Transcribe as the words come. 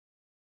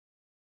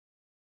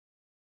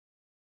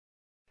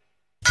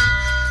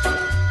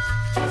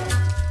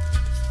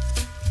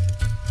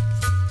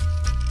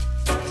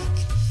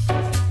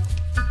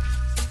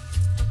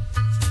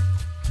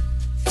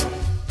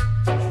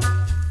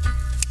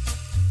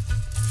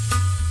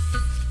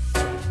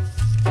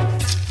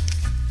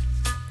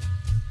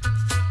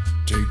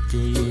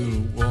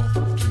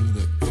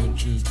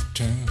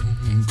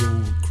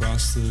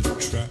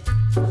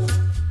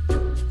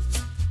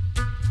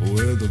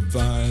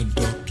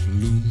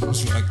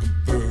looms like a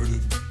bird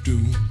of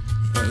doom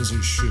as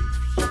he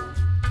shifts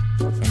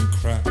and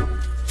cracks.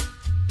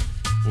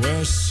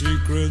 Where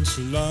secrets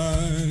lie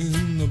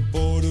in the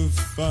border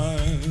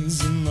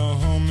fires and the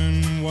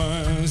humming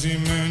wires. Yeah,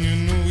 man, you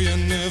know you're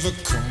never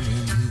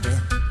coming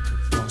back.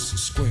 Past the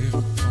square,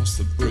 past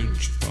the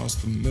bridge,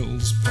 past the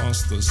mills,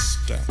 past the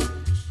stacks.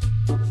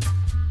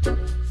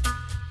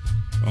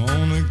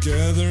 On a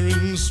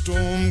gathering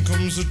storm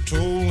comes a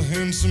tall,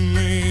 handsome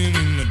man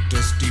in a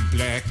dusty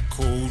black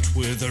coat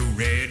with a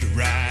red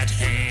right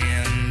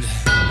hand.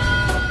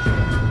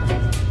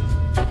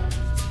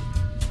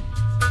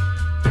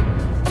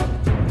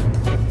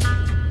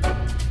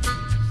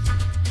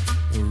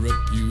 He'll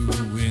wrap you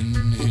in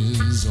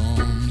his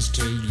arms,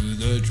 tell you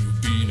that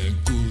you've been a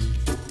good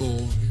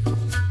boy.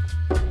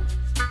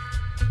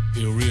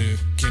 He'll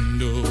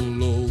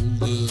rekindle all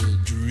the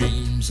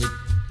dreams that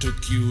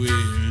took you a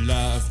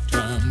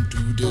lifetime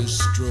to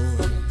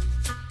destroy.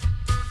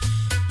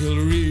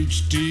 He'll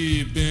reach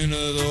deep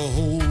into the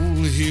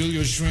hole, heal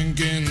your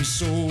shrinking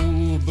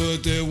soul,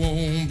 but there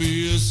won't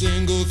be a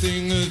single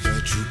thing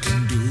that you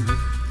can do.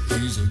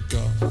 He's a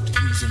god,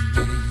 he's a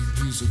man,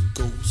 he's a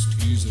ghost,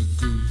 he's a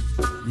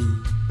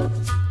guru.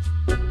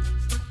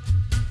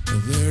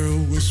 They're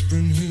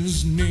whispering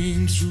his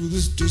name through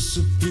this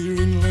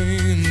disappearing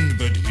land,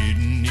 but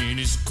hidden in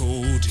his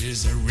coat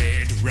is a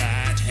red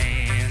right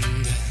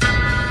hand.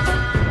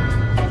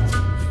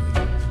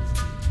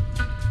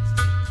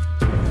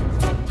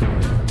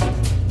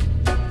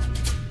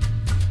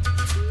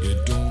 You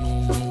don't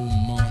owe no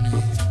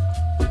money,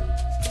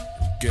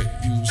 get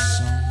you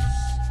some.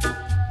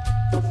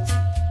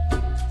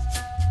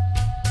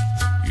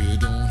 You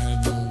don't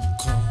have no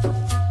car,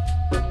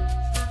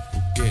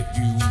 get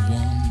you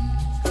one.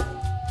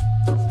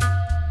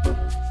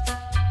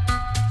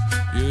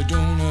 You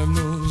don't have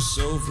no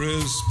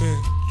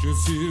self-respect, you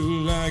feel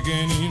like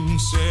an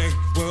insect.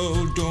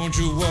 Well, don't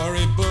you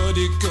worry,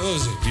 buddy,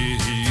 cause here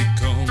he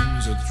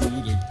comes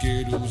through the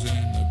ghettos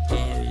and the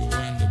barrio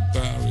and the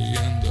barry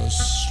and the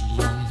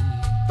slum.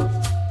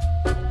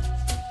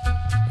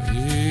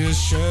 His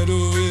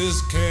shadow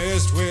is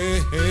cast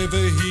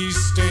wherever he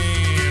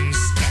stands,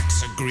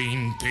 stacks of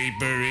green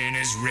paper in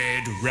his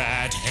red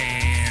right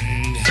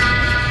hand.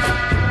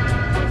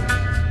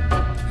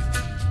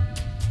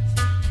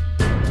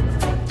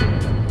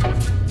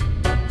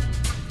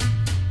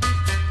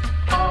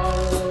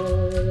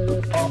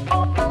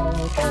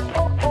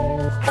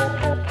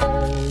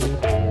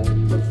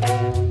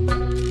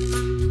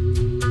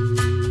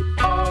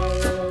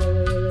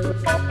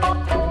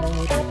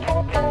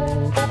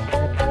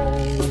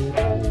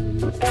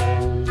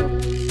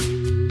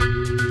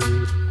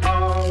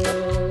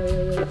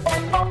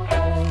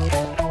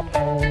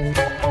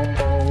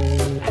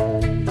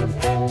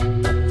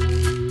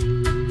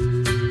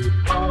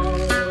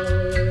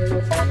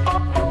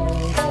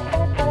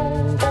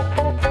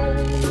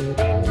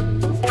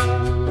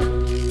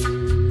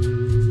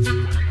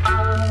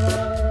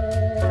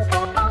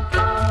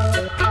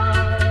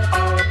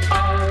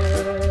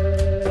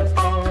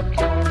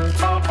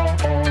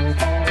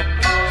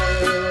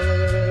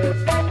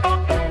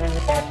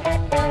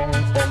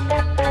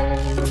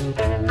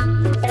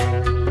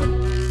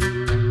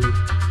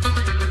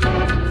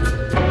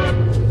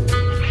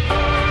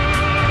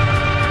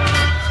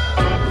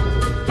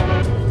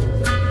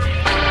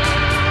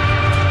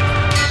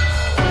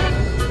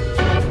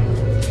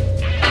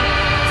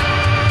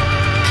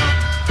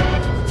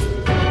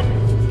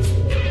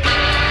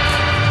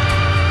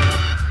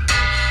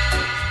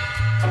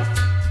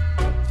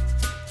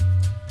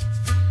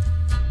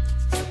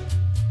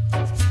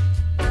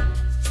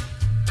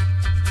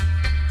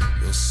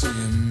 You'll see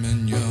him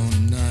in your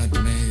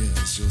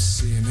nightmares, you'll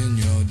see him in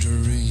your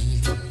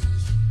dreams.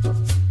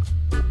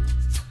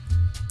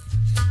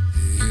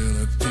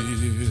 He'll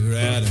appear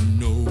out of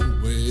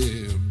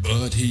nowhere,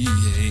 but he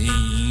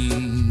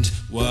ain't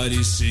what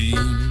he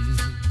seems.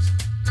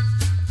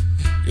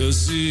 You'll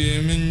see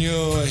him in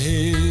your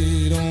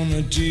head on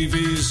the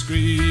TV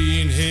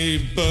screen. Hey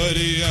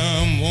buddy,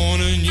 I'm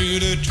warning you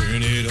to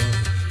turn it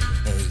off.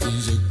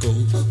 He's a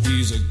ghost,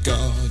 he's a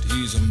god,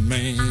 he's a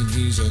man,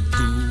 he's a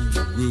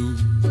guru.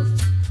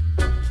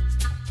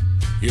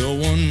 You're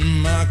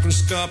one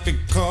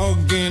microscopic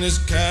cog in his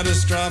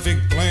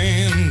catastrophic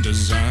plan,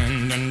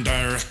 designed and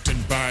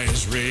directed by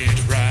his red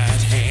right